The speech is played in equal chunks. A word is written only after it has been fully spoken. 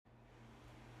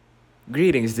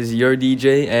Greetings, this is your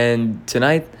DJ, and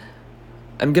tonight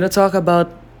I'm gonna talk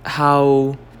about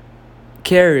how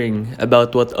caring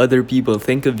about what other people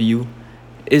think of you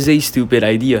is a stupid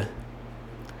idea.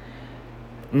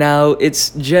 Now, it's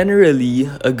generally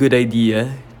a good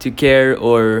idea to care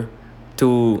or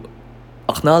to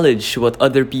acknowledge what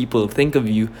other people think of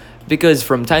you because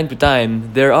from time to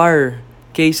time there are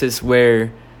cases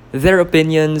where their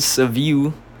opinions of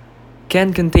you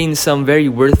can contain some very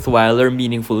worthwhile or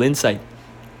meaningful insight.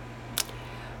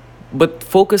 But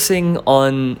focusing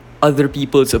on other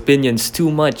people's opinions too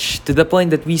much to the point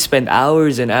that we spend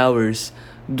hours and hours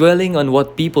dwelling on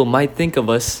what people might think of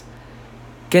us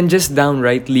can just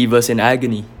downright leave us in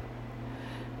agony.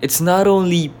 It's not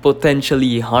only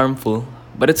potentially harmful,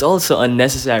 but it's also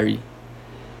unnecessary.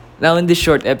 Now, in this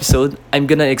short episode, I'm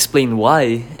gonna explain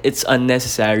why it's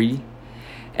unnecessary.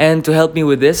 And to help me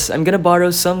with this, I'm gonna borrow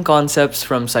some concepts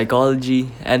from psychology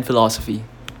and philosophy.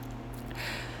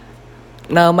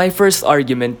 Now, my first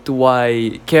argument to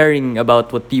why caring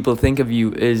about what people think of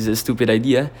you is a stupid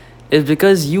idea is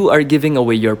because you are giving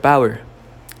away your power.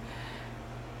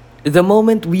 The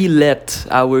moment we let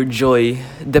our joy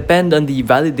depend on the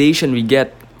validation we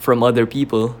get from other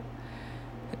people,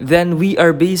 then we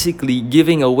are basically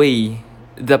giving away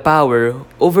the power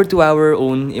over to our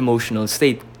own emotional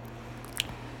state.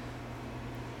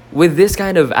 With this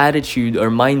kind of attitude or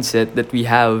mindset that we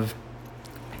have,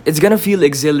 it's gonna feel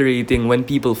exhilarating when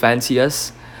people fancy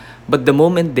us, but the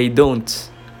moment they don't,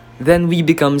 then we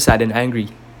become sad and angry.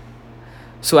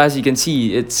 So, as you can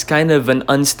see, it's kind of an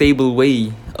unstable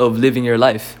way of living your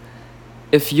life.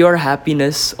 If your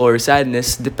happiness or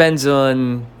sadness depends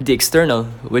on the external,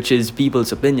 which is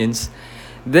people's opinions,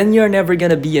 then you're never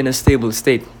gonna be in a stable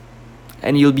state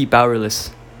and you'll be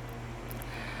powerless.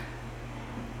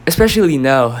 Especially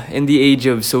now, in the age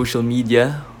of social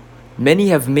media, many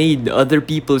have made other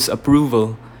people's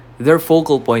approval their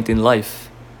focal point in life.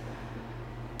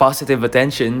 Positive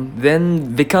attention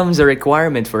then becomes a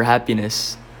requirement for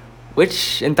happiness,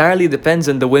 which entirely depends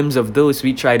on the whims of those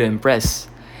we try to impress.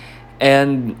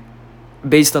 And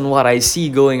based on what I see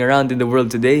going around in the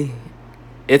world today,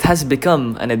 it has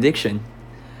become an addiction.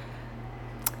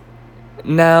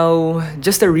 Now,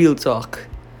 just a real talk.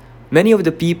 Many of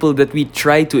the people that we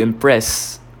try to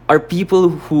impress are people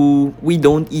who we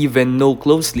don't even know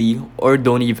closely or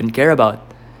don't even care about.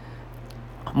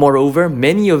 Moreover,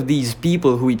 many of these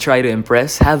people who we try to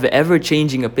impress have ever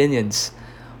changing opinions,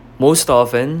 most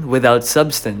often without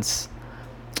substance.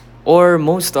 Or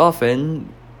most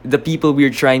often, the people we're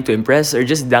trying to impress are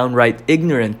just downright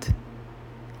ignorant.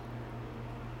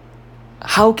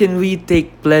 How can we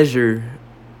take pleasure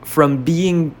from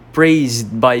being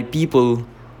praised by people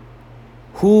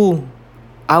who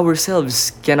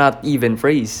ourselves cannot even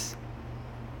praise?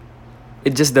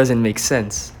 It just doesn't make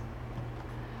sense.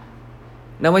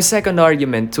 Now, my second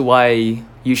argument to why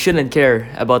you shouldn't care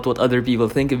about what other people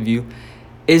think of you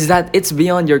is that it's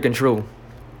beyond your control.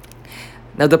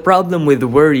 Now, the problem with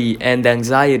worry and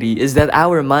anxiety is that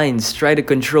our minds try to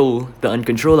control the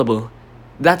uncontrollable.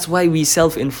 That's why we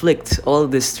self inflict all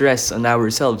this stress on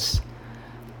ourselves.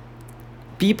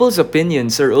 People's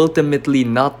opinions are ultimately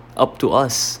not up to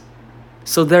us.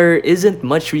 So there isn't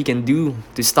much we can do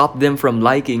to stop them from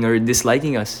liking or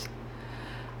disliking us.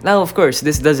 Now, of course,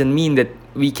 this doesn't mean that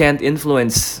we can't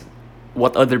influence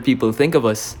what other people think of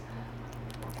us.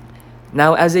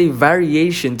 Now, as a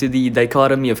variation to the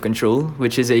dichotomy of control,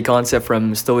 which is a concept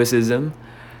from Stoicism,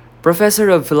 Professor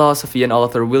of Philosophy and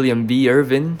author William B.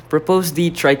 Irvin proposed the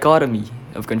trichotomy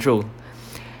of control.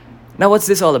 Now, what's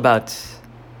this all about?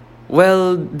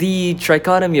 Well, the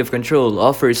trichotomy of control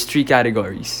offers three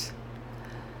categories: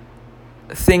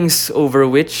 things over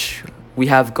which we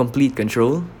have complete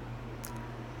control,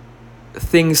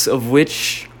 things of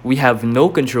which we have no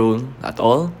control at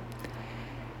all,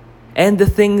 and the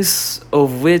things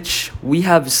of which we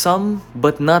have some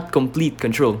but not complete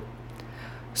control.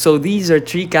 So these are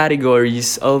three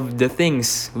categories of the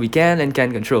things we can and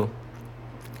can't control.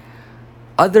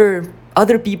 Other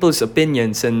people's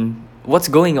opinions and what's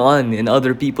going on in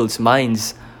other people's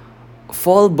minds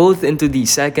fall both into the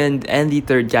second and the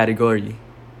third category.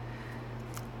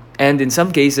 And in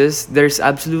some cases, there's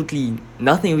absolutely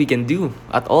nothing we can do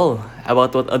at all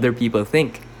about what other people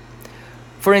think.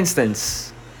 For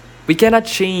instance, we cannot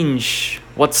change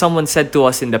what someone said to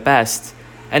us in the past,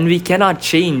 and we cannot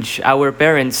change our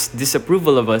parents'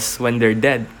 disapproval of us when they're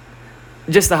dead.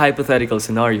 Just a hypothetical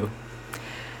scenario.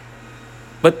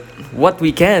 But what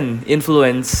we can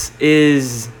influence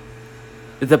is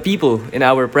the people in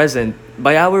our present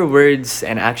by our words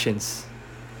and actions.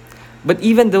 But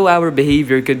even though our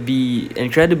behavior could be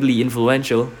incredibly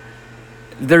influential,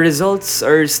 the results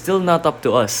are still not up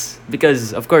to us.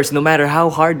 Because, of course, no matter how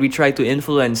hard we try to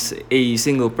influence a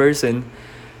single person,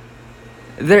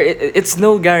 it's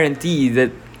no guarantee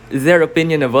that their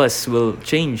opinion of us will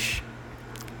change.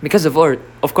 Because of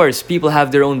course, people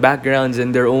have their own backgrounds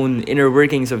and their own inner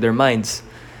workings of their minds.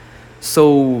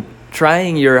 So,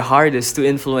 trying your hardest to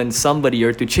influence somebody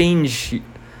or to change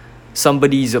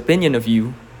somebody's opinion of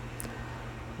you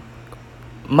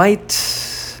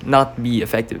might not be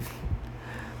effective.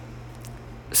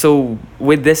 So,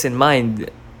 with this in mind,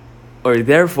 or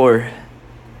therefore,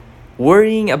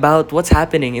 worrying about what's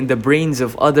happening in the brains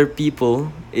of other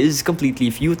people is completely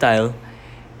futile.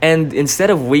 And instead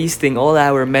of wasting all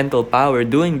our mental power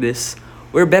doing this,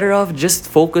 we're better off just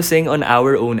focusing on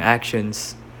our own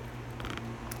actions.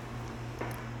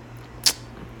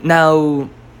 Now,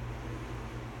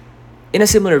 in a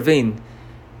similar vein,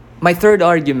 my third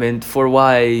argument for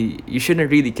why you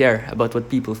shouldn't really care about what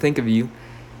people think of you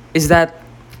is that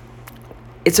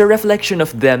it's a reflection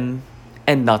of them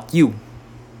and not you.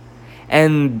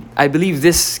 And I believe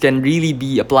this can really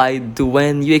be applied to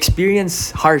when you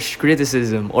experience harsh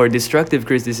criticism or destructive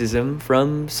criticism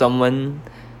from someone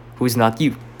who's not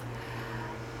you.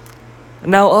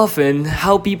 Now, often,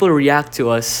 how people react to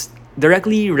us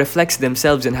directly reflects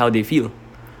themselves and how they feel.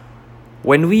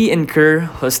 When we incur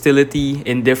hostility,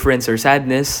 indifference, or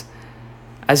sadness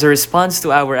as a response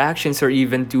to our actions or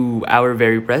even to our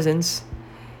very presence,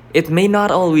 it may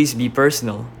not always be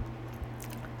personal.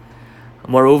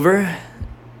 Moreover,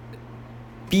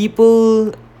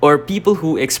 people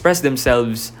who express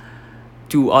themselves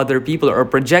to other people or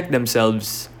project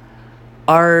themselves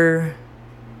are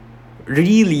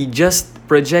really just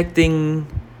projecting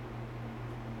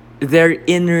their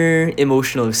inner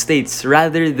emotional states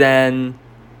rather than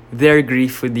their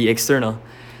grief with the external.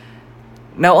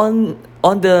 Now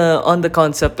on the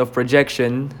concept of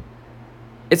projection,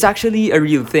 it's actually a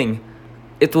real thing.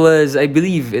 I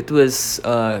believe it was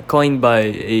coined by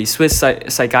a Swiss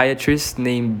psychiatrist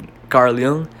named Carl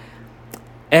Jung,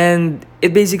 and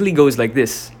it basically goes like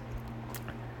this.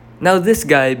 Now, this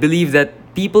guy believed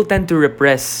that people tend to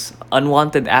repress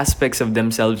unwanted aspects of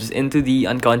themselves into the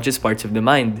unconscious parts of the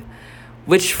mind,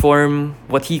 which form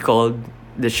what he called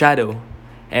the shadow.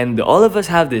 And all of us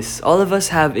have this. All of us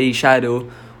have a shadow,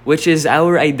 which is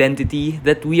our identity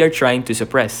that we are trying to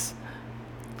suppress.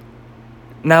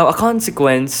 Now, a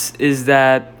consequence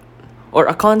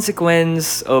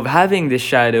of having this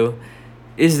shadow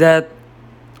is that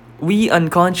we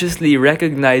unconsciously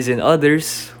recognize in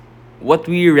others what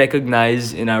we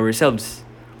recognize in ourselves,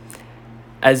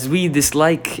 as we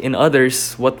dislike in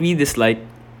others what we dislike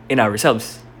in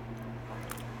ourselves.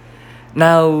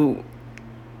 Now,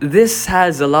 this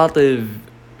has a lot of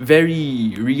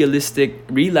very realistic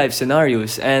real life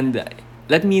scenarios, and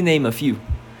let me name a few.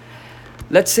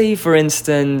 Let's say, for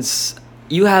instance,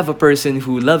 you have a person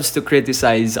who loves to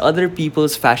criticize other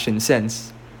people's fashion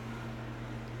sense.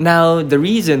 Now, the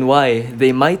reason why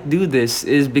they might do this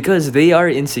is because they are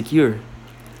insecure.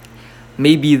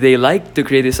 Maybe they like to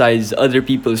criticize other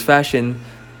people's fashion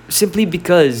simply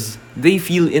because they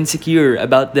feel insecure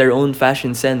about their own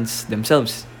fashion sense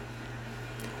themselves.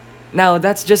 Now,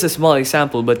 that's just a small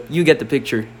example, but you get the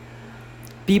picture.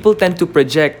 People tend to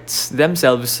project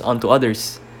themselves onto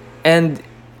others. And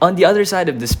on the other side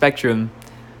of the spectrum,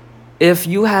 if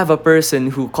you have a person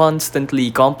who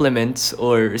constantly compliments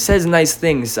or says nice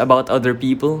things about other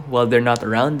people while they're not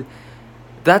around,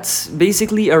 that's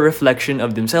basically a reflection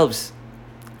of themselves.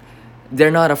 They're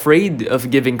not afraid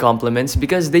of giving compliments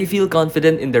because they feel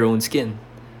confident in their own skin.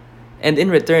 And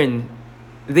in return,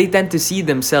 they tend to see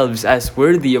themselves as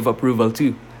worthy of approval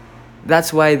too.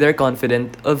 That's why they're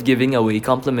confident of giving away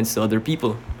compliments to other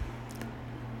people.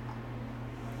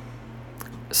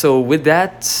 So with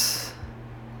that,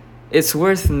 it's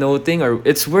worth noting, or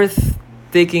it's worth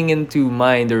taking into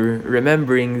mind or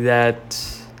remembering that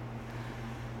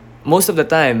most of the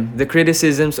time, the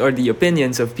criticisms or the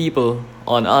opinions of people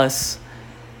on us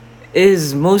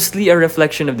is mostly a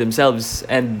reflection of themselves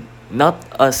and not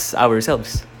us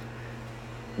ourselves.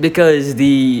 Because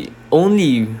the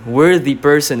only worthy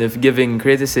person of giving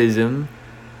criticism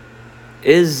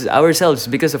is ourselves.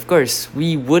 Because of course,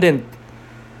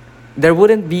 there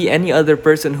wouldn't be any other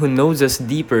person who knows us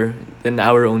deeper than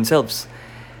our own selves.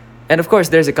 And of course,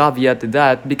 there's a caveat to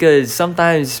that because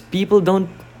sometimes people don't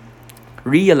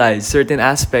realize certain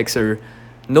aspects or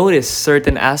notice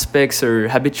certain aspects or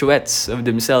habituates of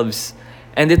themselves,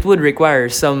 and it would require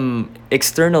some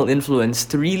external influence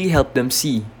to really help them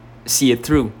see it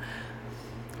through.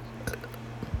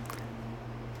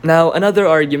 Now, another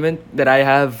argument that I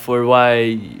have for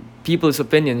why people's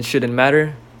opinions shouldn't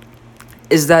matter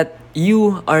is that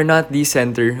You are not the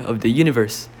center of the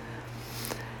universe.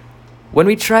 When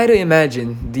we try to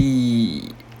imagine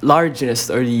the largeness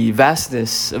or the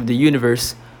vastness of the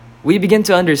universe, we begin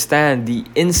to understand the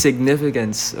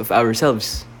insignificance of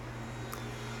ourselves.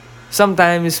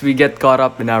 Sometimes we get caught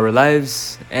up in our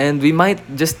lives and we might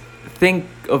just think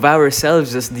of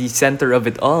ourselves as the center of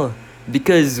it all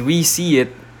because we see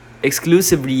it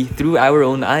exclusively through our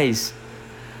own eyes.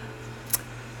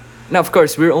 Now, of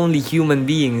course, we're only human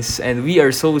beings and we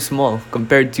are so small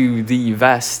compared to the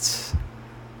vast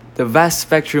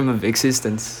spectrum of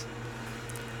existence.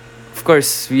 Of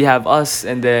course, we have us,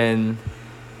 and then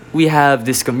we have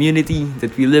this community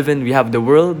that we live in. We have the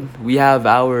world, we have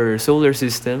our solar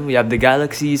system, we have the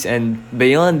galaxies, and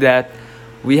beyond that,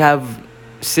 we have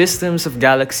systems of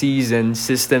galaxies and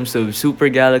systems of super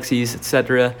galaxies,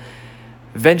 etc.,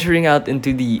 venturing out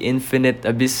into the infinite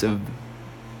abyss of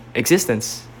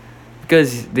existence.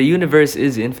 Because the universe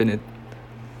is infinite.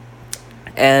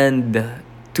 And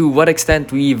to what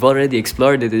extent we've already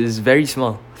explored it is very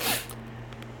small.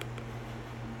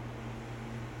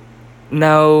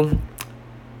 Now,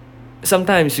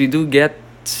 sometimes we do get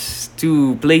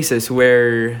to places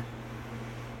where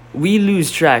we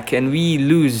lose track and we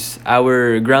lose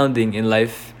our grounding in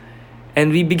life,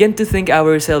 and we begin to think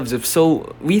ourselves of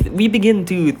so we begin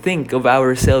to think of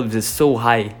ourselves as so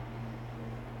high.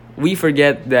 We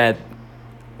forget that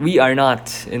we are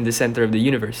not in the center of the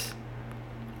universe.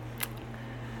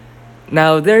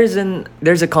 Now, there's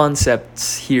a concept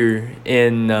here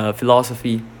in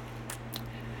philosophy,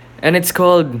 and it's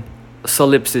called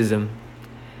solipsism.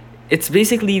 It's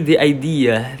basically the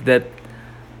idea that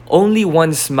only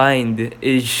one's mind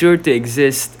is sure to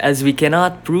exist, as we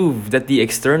cannot prove that the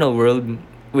external world,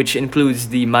 which includes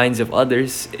the minds of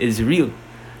others, is real.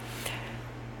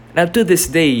 Now, to this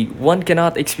day, one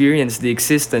cannot experience the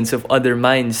existence of other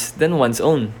minds than one's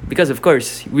own, because of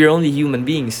course, we're only human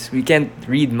beings. We can't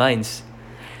read minds.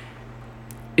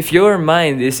 If your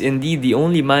mind is indeed the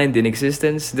only mind in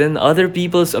existence, then other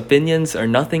people's opinions are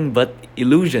nothing but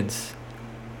illusions.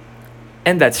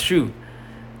 And that's true.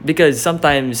 Because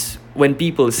sometimes when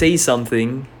people say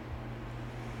something,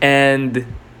 and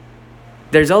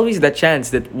there's always that chance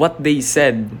that what they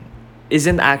said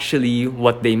isn't actually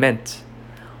what they meant.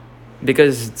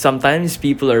 Because sometimes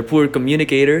people are poor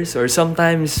communicators, or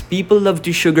sometimes people love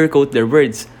to sugarcoat their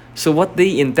words. So what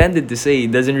they intended to say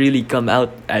doesn't really come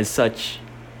out as such.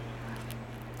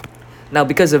 Now,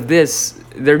 because of this,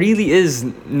 there really is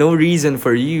no reason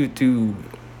for you to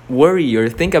worry or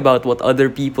think about what other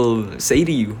people say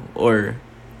to you or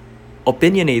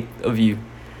opinionate of you.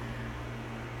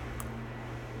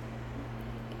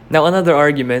 Now, another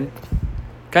argument,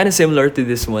 kind of similar to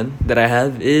this one that I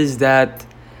have, is that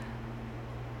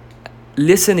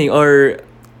listening or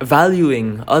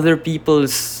valuing other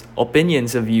people's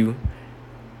opinions of you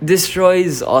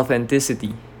destroys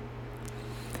authenticity.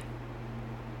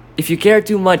 If you care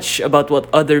too much about what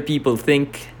other people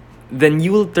think, then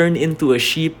you will turn into a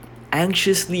sheep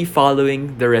anxiously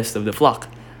following the rest of the flock.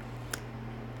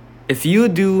 If you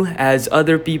do as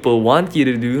other people want you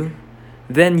to do,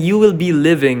 then you will be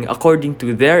living according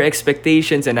to their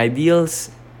expectations and ideals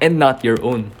and not your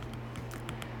own.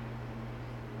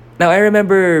 Now, I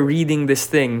remember reading this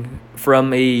thing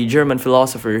from a German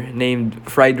philosopher named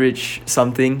Friedrich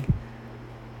something.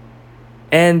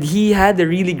 And he had a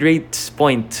really great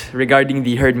point regarding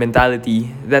the herd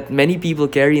mentality that many people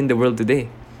carry in the world today.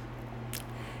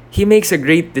 He makes a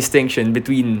great distinction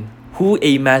between who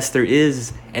a master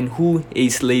is and who a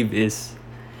slave is.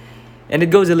 And it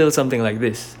goes a little something like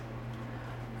this.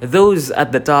 Those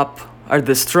at the top are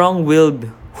the strong-willed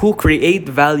who create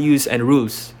values and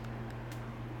rules.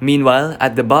 Meanwhile,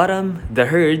 at the bottom, the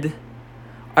herd,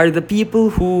 are the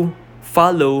people who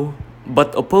follow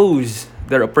but oppose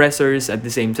their oppressors at the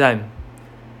same time.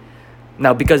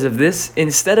 Now, because of this,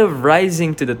 instead of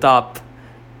rising to the top,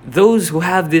 those who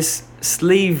have this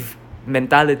slave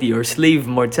mentality or slave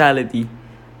mortality,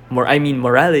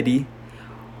 morality,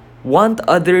 want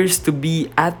others to be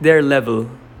at their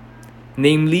level.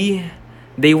 Namely,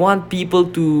 they want people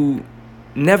to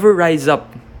never rise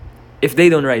up if they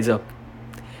don't rise up.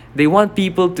 They want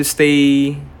people to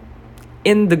stay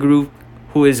in the group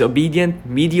who is obedient,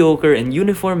 mediocre, and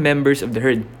uniform members of the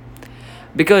herd.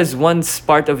 Because once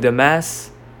part of the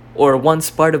mass, or once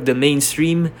part of the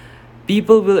mainstream,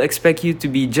 people will expect you to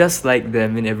be just like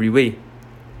them in every way.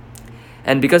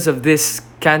 And because of this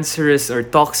cancerous or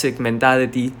toxic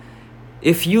mentality,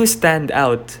 if you stand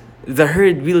out, the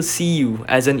herd will see you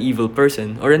as an evil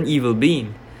person or an evil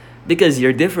being. Because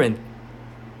you're different.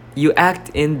 You act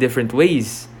in different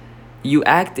ways. You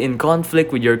act in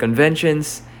conflict with your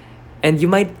conventions, And you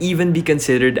might even be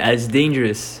considered as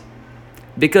dangerous.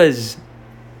 Because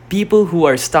people who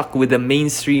are stuck with a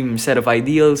mainstream set of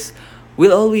ideals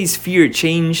will always fear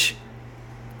change,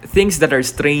 things that are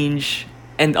strange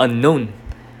and unknown.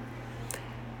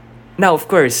 Now, of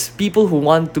course, people who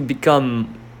want to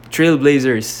become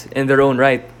trailblazers in their own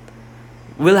right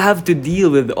will have to deal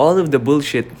with all of the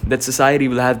bullshit that society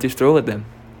will have to throw at them,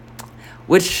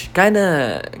 which kind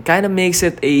of makes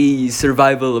it a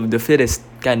survival of the fittest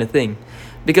kind of thing,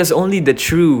 because only the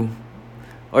true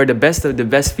or the best of the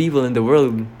best people in the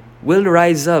world will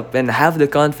rise up and have the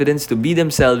confidence to be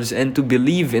themselves and to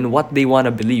believe in what they want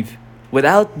to believe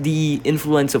without the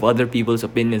influence of other people's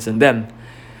opinions on them.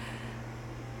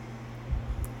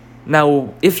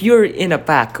 Now, if you're in a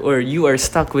pack or you are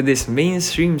stuck with this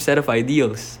mainstream set of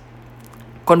ideals,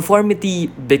 conformity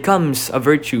becomes a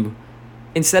virtue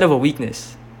instead of a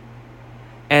weakness.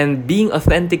 And being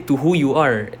authentic to who you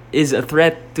are is a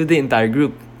threat to the entire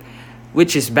group,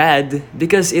 which is bad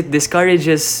because it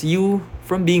discourages you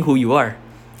from being who you are.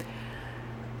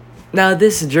 Now,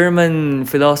 this German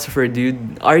philosopher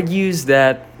dude argues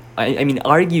that,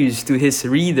 argues to his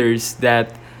readers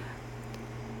that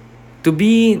to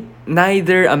be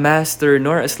neither a master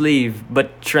nor a slave,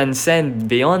 but transcend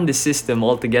beyond the system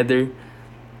altogether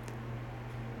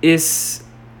is,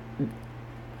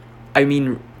 I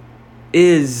mean,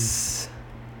 is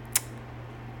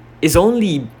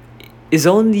only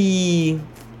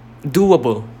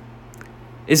doable.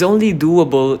 Is only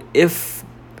doable if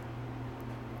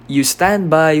you stand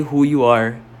by who you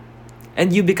are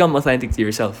and you become authentic to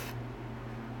yourself.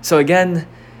 So again,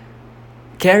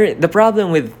 the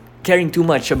problem with caring too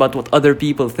much about what other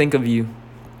people think of you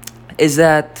is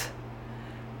that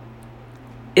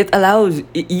it allows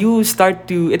you start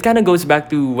to, it kind of goes back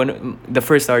to the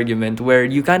first argument, where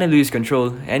you kind of lose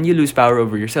control and you lose power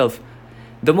over yourself.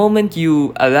 The moment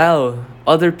you allow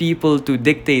other people to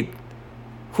dictate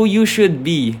who you should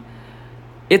be,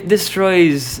 it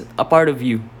destroys a part of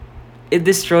you. It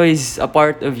destroys a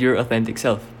part of your authentic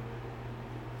self.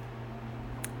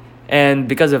 And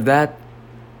because of that,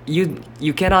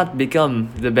 you cannot become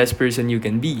the best person you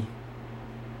can be.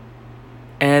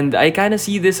 And I kind of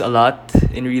see this a lot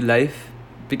in real life,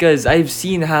 because I've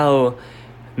seen how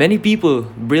many people,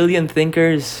 brilliant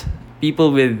thinkers,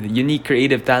 people with unique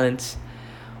creative talents,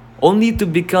 only to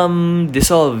become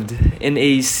dissolved in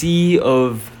a sea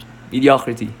of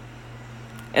mediocrity.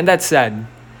 And that's sad,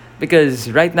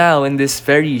 because right now in this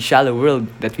very shallow world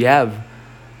that we have,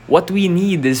 what we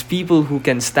need is people who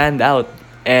can stand out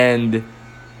and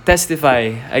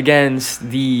testify against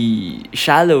the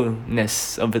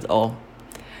shallowness of it all.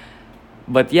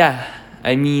 But yeah,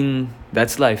 I mean,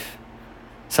 that's life.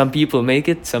 Some people make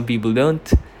it, some people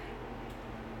don't.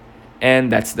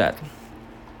 And that's that.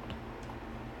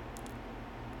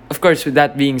 Of course, with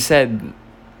that being said,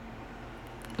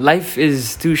 life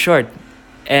is too short.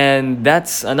 And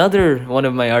that's another one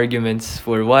of my arguments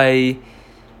for why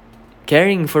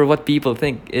caring for what people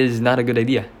think is not a good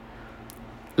idea.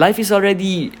 Life is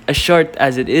already as short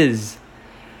as it is.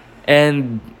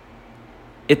 And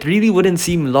it really wouldn't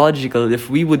seem logical if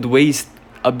we would waste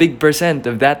a big percent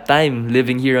of that time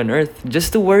living here on Earth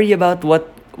just to worry about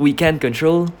what we can't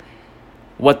control,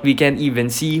 what we can't even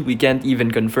see, we can't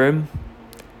even confirm,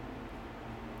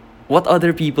 what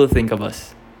other people think of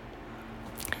us.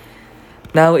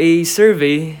 Now,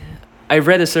 I've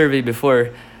read a survey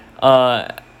before,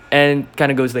 and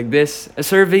kind of goes like this. A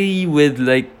survey with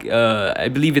I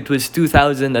believe it was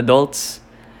 2,000 adults.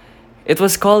 It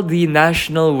was called the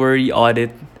National Worry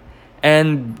Audit.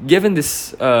 And given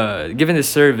this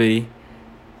survey,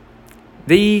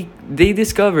 they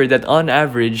discovered that on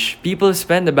average, people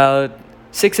spend about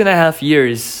 6.5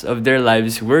 years of their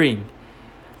lives worrying.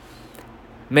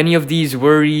 Many of these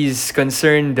worries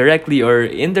concern directly or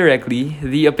indirectly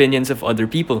the opinions of other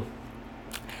people.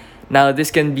 Now,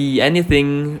 this can be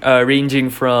anything ranging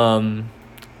from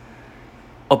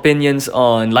opinions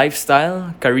on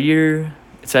lifestyle, career,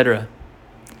 etc.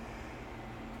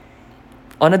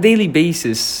 On a daily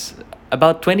basis,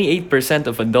 about 28%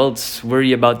 of adults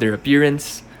worry about their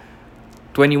appearance,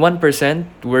 21%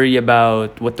 worry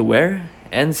about what to wear,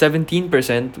 and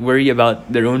 17% worry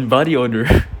about their own body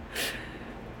odor.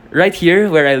 Right here,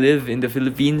 where I live in the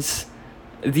Philippines,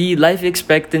 the life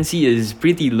expectancy is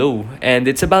pretty low, and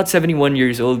it's about 71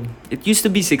 years old. It used to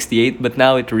be 68, but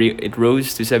now it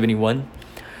rose to 71.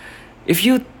 If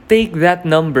you take that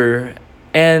number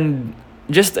and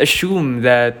just assume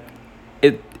that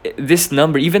this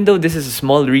number, even though this is a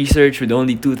small research with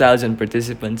only 2,000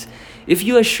 participants, if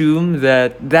you assume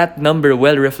that number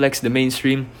well reflects the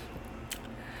mainstream,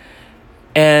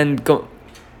 and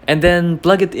and then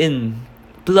plug it in.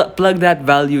 Plug that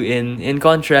value in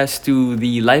contrast to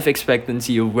the life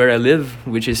expectancy of where I live,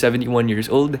 which is 71 years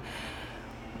old.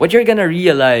 What you're gonna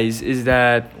realize is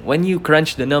that when you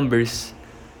crunch the numbers,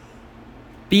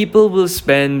 people will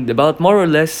spend about more or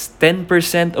less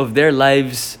 10% of their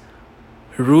lives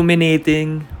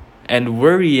ruminating and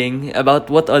worrying about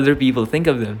what other people think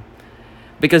of them.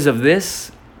 Because of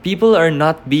this, people are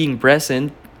not being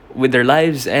present with their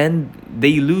lives and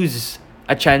they lose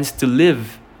a chance to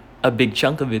live a big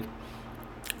chunk of it.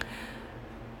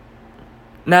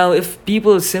 Now, if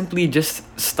people simply just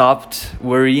stopped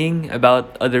worrying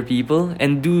about other people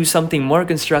and do something more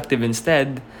constructive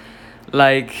instead,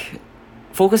 like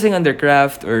focusing on their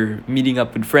craft or meeting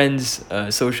up with friends,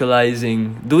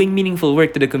 socializing, doing meaningful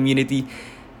work to the community,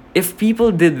 if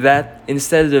people did that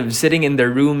instead of sitting in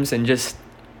their rooms and just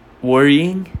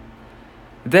worrying,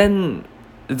 then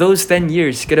those 10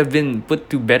 years could have been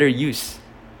put to better use.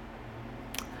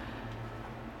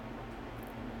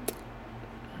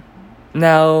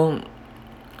 Now,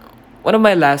 one of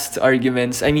my last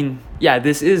arguments,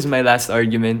 this is my last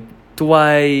argument to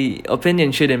why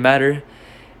opinion shouldn't matter,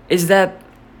 is that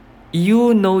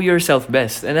you know yourself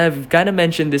best. And I've kind of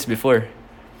mentioned this before.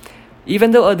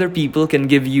 Even though other people can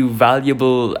give you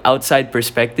valuable outside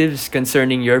perspectives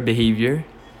concerning your behavior,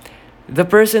 the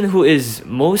person who is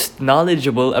most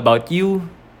knowledgeable about you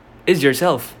is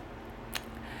yourself.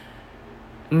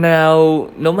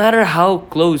 Now, no matter how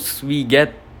close we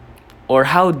get or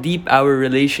how deep our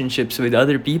relationships with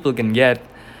other people can get,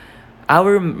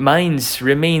 our minds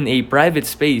remain a private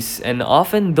space and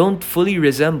often don't fully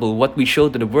resemble what we show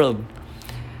to the world.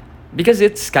 Because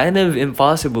it's kind of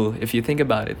impossible if you think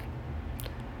about it.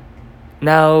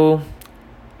 Now,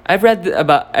 I've read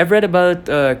about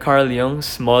Carl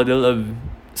Jung's model of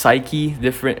psyche,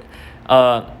 different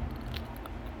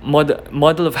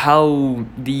model of how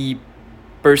the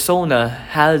persona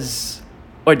has,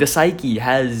 or the psyche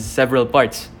has, several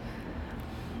parts.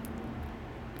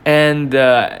 And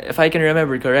if I can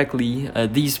remember correctly,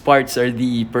 these parts are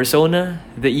the persona,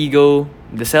 the ego,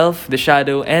 the self, the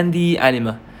shadow, and the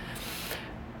anima.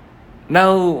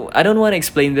 Now, I don't want to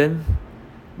explain them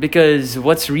because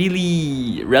what's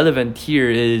really relevant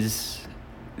here is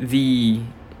the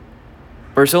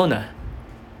persona.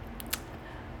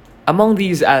 Among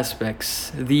these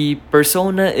aspects, the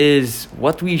persona is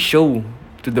what we show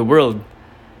to the world.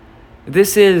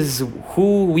 This is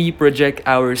who we project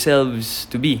ourselves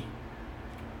to be.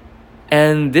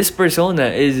 And this persona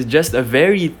is just a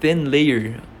very thin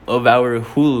layer of our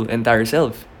whole entire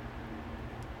self.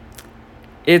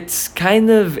 It's kind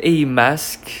of a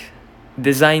mask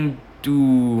designed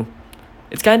to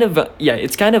it's kind of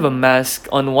a mask.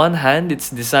 On one hand, it's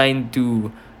designed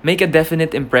to make a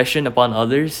definite impression upon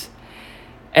others,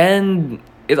 and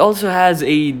it also has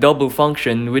a double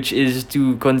function, which is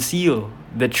to conceal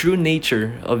the true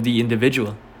nature of the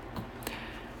individual.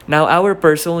 Now, our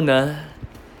persona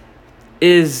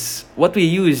is what we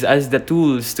use as the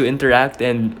tools to interact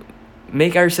and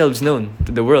make ourselves known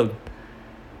to the world.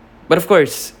 But of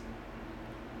course,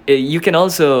 you can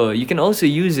also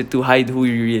use it to hide who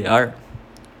you really are.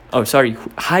 Oh, sorry,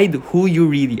 hide who you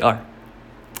really are.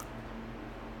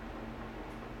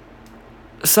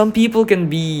 Some people can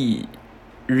be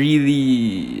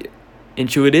really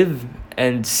intuitive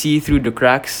and see through the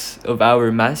cracks of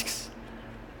our masks.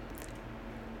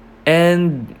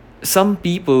 And some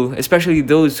people, especially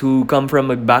those who come from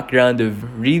a background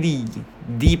of really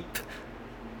deep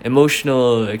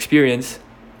emotional experience,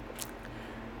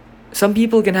 some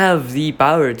people can have the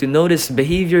power to notice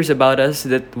behaviors about us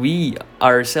that we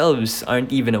ourselves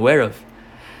aren't even aware of.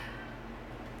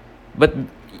 But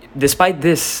despite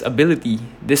this ability,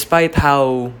 despite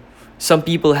how some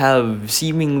people have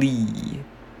seemingly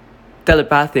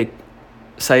telepathic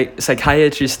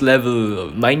psychiatrist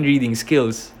level mind reading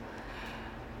skills,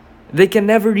 they can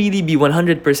never really be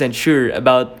 100% sure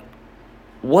about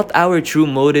what our true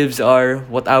motives are,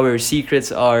 what our secrets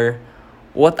are,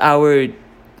 what our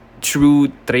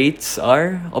true traits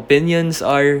are, opinions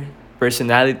are,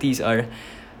 personalities are.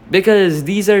 Because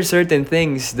these are certain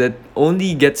things that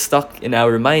only get stuck in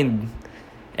our mind,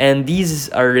 and these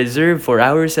are reserved for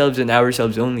ourselves and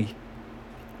ourselves only.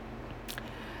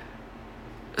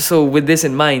 So, with this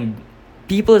in mind,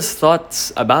 people's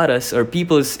thoughts about us or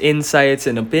people's insights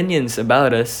and opinions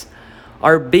about us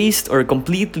are based or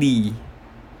completely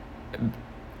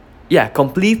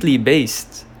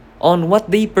based on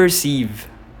what they perceive.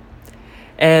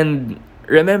 And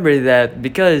remember that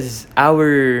because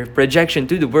our projection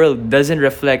to the world doesn't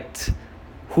reflect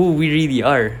who we really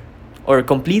are, or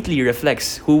completely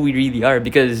reflects who we really are,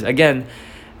 because again,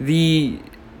 the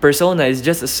persona is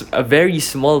just a very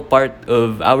small part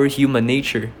of our human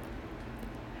nature.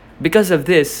 Because of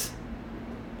this,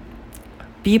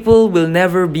 people will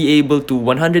never be able to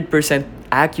 100%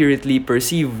 accurately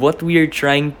perceive what we are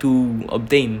trying to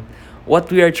obtain,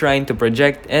 what we are trying to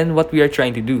project, and what we are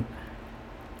trying to do.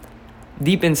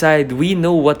 Deep inside, we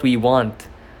know what we want,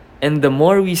 and the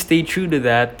more we stay true to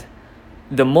that,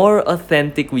 the more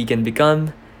authentic we can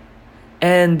become,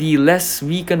 and the less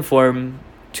we conform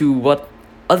to what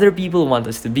other people want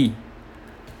us to be.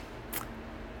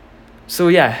 So,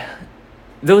 yeah,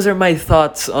 those are my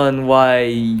thoughts on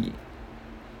why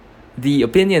the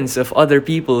opinions of other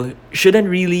people shouldn't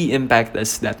really impact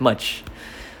us that much.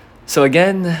 So,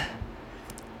 again,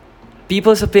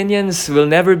 people's opinions will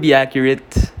never be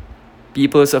accurate.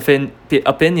 People's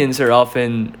opinions are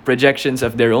often projections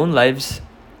of their own lives.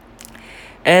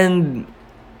 And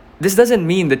this doesn't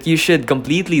mean that you should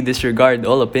completely disregard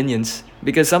all opinions,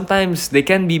 because sometimes they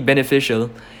can be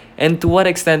beneficial, and to what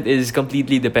extent is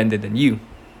completely dependent on you.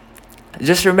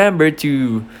 Just remember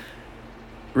to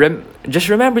just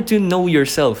remember to know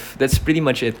yourself. That's pretty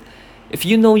much it. If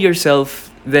you know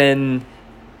yourself, then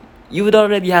you would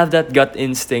already have that gut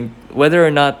instinct whether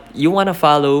or not you want to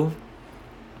follow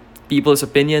people's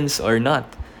opinions or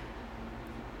not.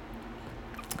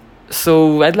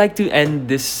 So I'd like to end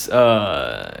this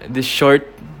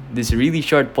really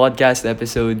short podcast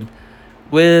episode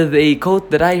with a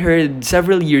quote that I heard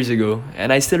several years ago,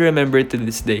 and I still remember it to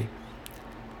this day.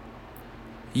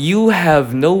 You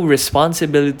have no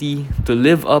responsibility to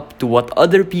live up to what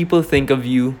other people think of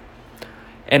you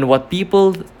and what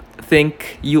people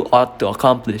think you ought to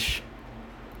accomplish.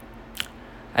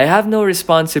 I have no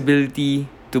responsibility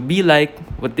to be like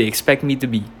what they expect me to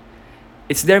be.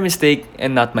 It's their mistake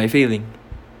and not my failing.